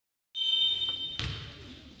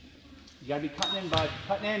gotta be cutting in, bud.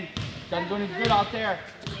 Cutting in. Doesn't do any good out there.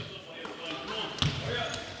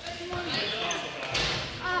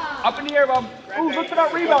 Up in the air, bub. Ooh, look for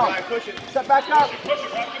that rebound. Step back up.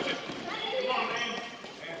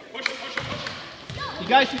 You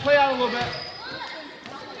guys can play out a little bit.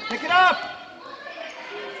 Pick it up.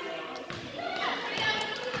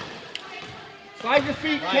 Slide your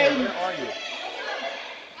feet, Caden. Where are you?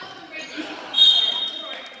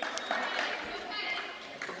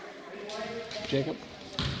 Jacob?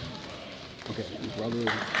 Okay, your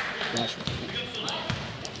brother, Joshua.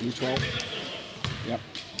 You 12? Yep.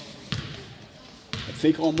 I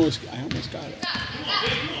almost got it.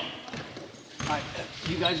 All right,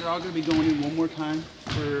 you guys are all going to be going in one more time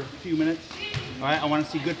for a few minutes. All right, I want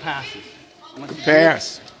to see good passes.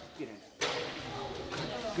 Pass. Get in.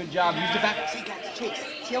 Good job. Use the back. See, guys, Chase.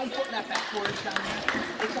 See how I'm putting that back quarter down there?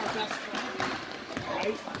 It's our best friend. All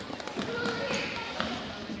right.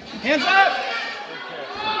 Hands up.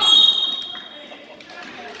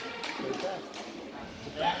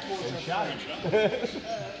 Good shot.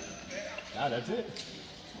 Nah, that's it.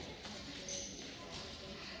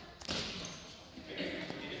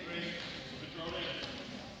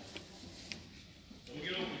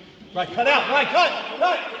 Right, cut out. Right, cut.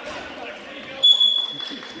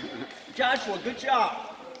 Joshua, good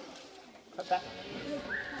job. Cut that.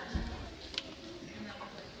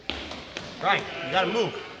 Right, you gotta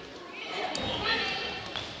move.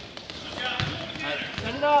 All right,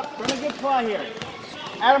 set it up. Run a good play here.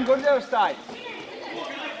 Adam, go to the other side.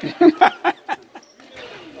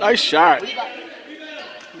 Nice shot.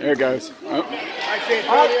 There it goes. Oh. All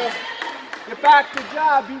right. Get back. Good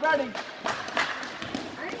job. Be ready.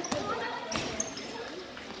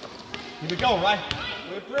 Here we go, right?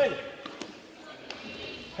 Good play.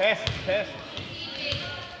 Pass it.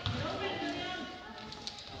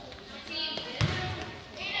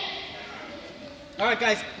 All right,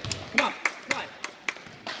 guys. Come on.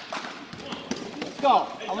 Let's go.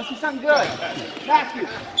 I want to see something good. Matthew.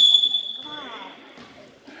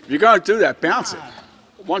 If you're going to do that, bounce it.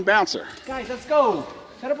 One bouncer. Guys, let's go.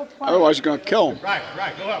 Set up a play. Otherwise, you're going to kill him. Right.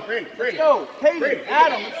 Go up. Bring it. Let's go. Katie,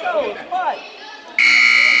 Adam, let's go. Let's play.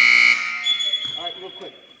 All right, real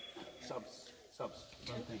quick. Subs.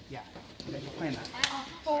 One thing. Yeah. You're playing that.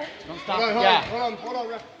 Don't stop. Hold on,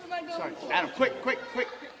 ref. Sorry. Adam, quick.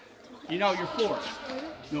 You know, you're 4.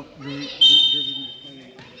 No, you're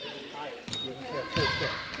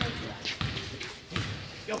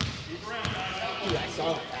Go. Dude, I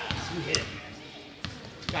saw that pass. You hit it.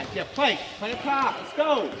 Guys, yeah, play the top. Let's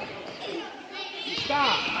go.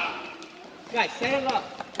 Stop. Guys, set it up.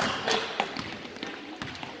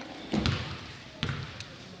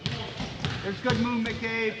 There's good movement,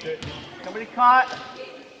 Gabe. Somebody caught.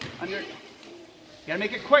 Under. You gotta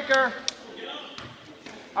make it quicker.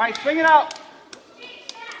 All right, swing it out.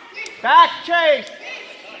 Back, Chase.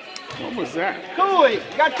 What was that? Cooley,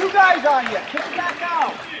 you got 2 guys on you. Kick it back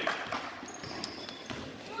out.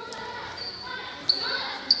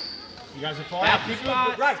 You guys are falling out. Keep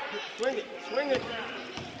it right. Swing it.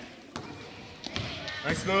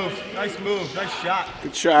 Nice move. Nice shot.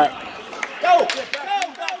 Good shot. Go.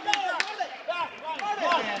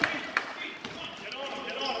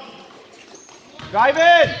 Drive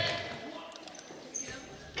in.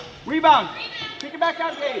 Rebound. Kick it back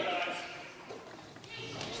out, Gabe.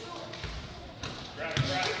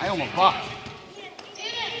 I almost bucked.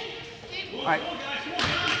 All right.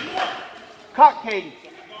 Cut, Katie.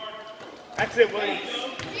 That's it, William.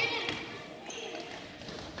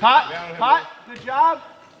 Cut. Good job.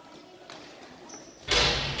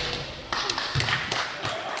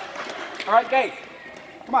 All right, Gabe.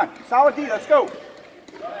 Come on. Solid D. Let's go.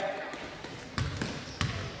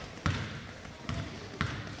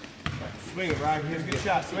 Swing it, Ryan. Here's a good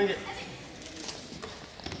shot. Swing it.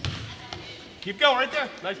 Keep going right there.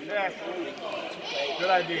 Nice pass. Good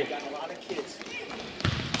idea. Got a lot of kids.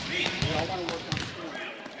 We all want to work on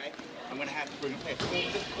scoring, okay? I'm going to have to bring a play. Go to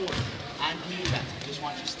this court. On defense, I just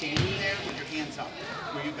want you standing there with your hands up.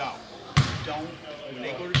 Where you go. Don't, when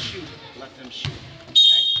they go to shoot, let them shoot.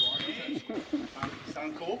 Okay?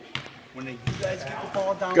 Sound cool? When you guys get the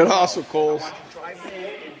ball down. Good hustle, Coles. I want you to drive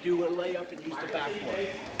in and do a layup and use the backboard.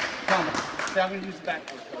 Come on. Say I'm going to use the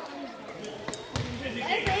backboard.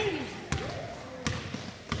 Okay?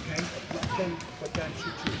 Let them put down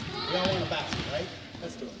shoot you. We all want a basket, right?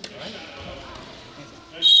 Let's do it, all right?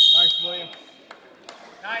 Nice, William.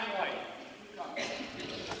 9 white.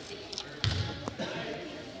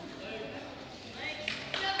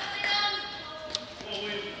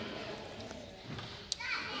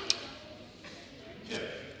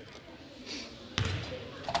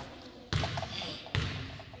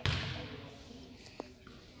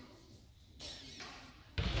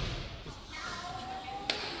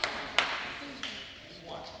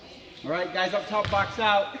 All right, guys up top, box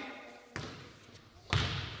out.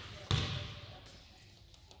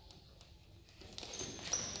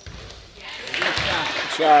 Good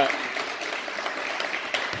Shot.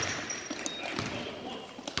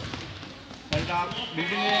 Set it up,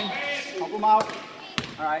 moving in, help them out.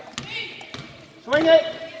 All right. Swing it,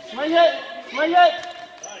 swing it, swing it.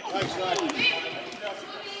 Nice, nice.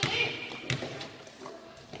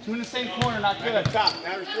 Two in the same corner, not good. Back up top.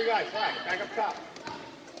 Now there's 3 guys. Flag. Back up top.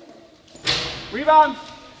 Rebound.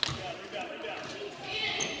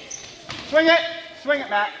 Swing it,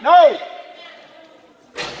 Matt. No.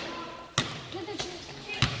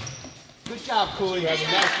 Good job, Cooley. Nice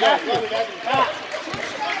go.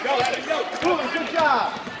 Go. Cooley, good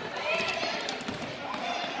job.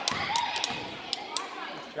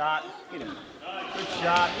 Shot. Get him. Good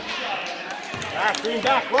shot. Back, green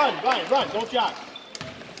back. Run. Don't shot.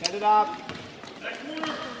 Set it up.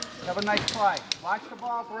 Have a nice play. Watch the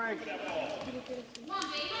ball break.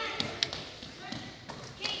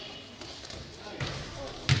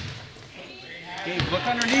 Dave, look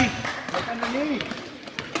underneath. Look underneath.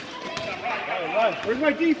 Run. Where's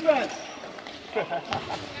my defense?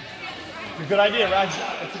 It's a good idea, Raj.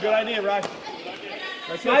 It's a good idea, Raj.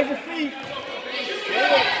 Side your feet.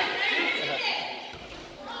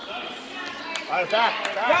 All right, back.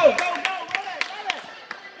 Go.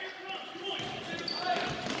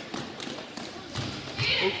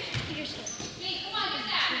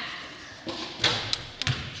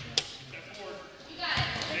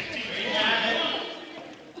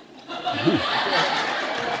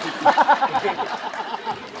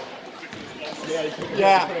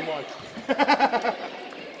 Yeah.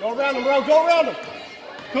 Go around him, bro. Go around him.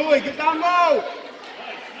 Cooley, get down low.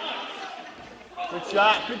 Good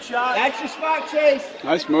shot. That's your spot, Chase.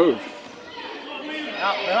 Nice move.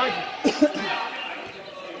 Out behind you.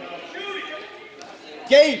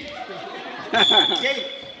 Gabe,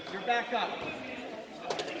 you're back up.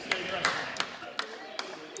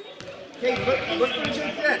 Gabe, look for the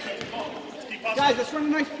good catch. Guys, let's run a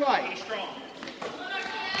nice play.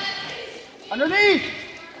 Underneath.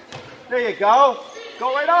 There you go.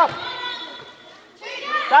 Go right up.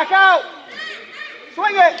 Back out.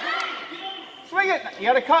 Swing it. Swing it. You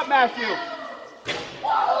got to cut, Matthew.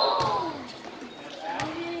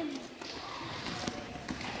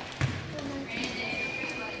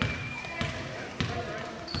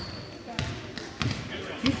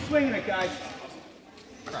 Keep swinging it, guys.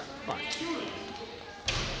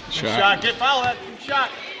 Shot. Get foul that. Good shot.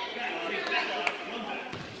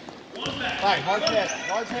 All right, hard hit.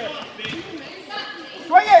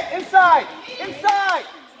 Swing it. Inside. Inside.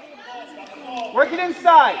 Work it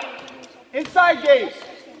inside. Inside, Gabe.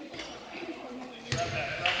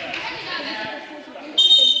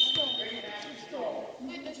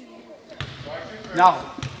 No.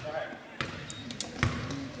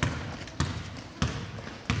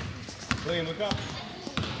 William, look up.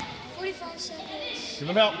 45 seconds. Give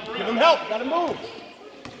him help. Gotta move.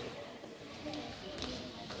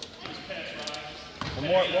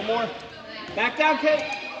 One more. Back down, Kate.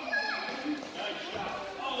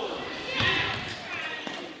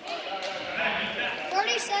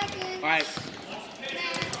 Seconds. All right.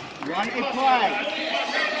 Run a play.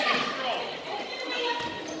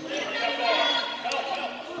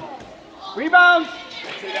 Rebounds.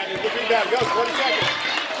 Go, 20 seconds.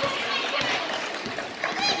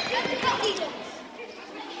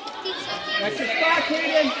 That's your spot,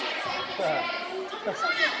 Kaden.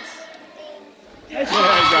 There you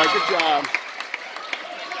go. Good job.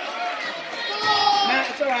 Matt,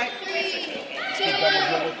 it's all right. 3, 2,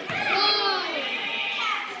 1.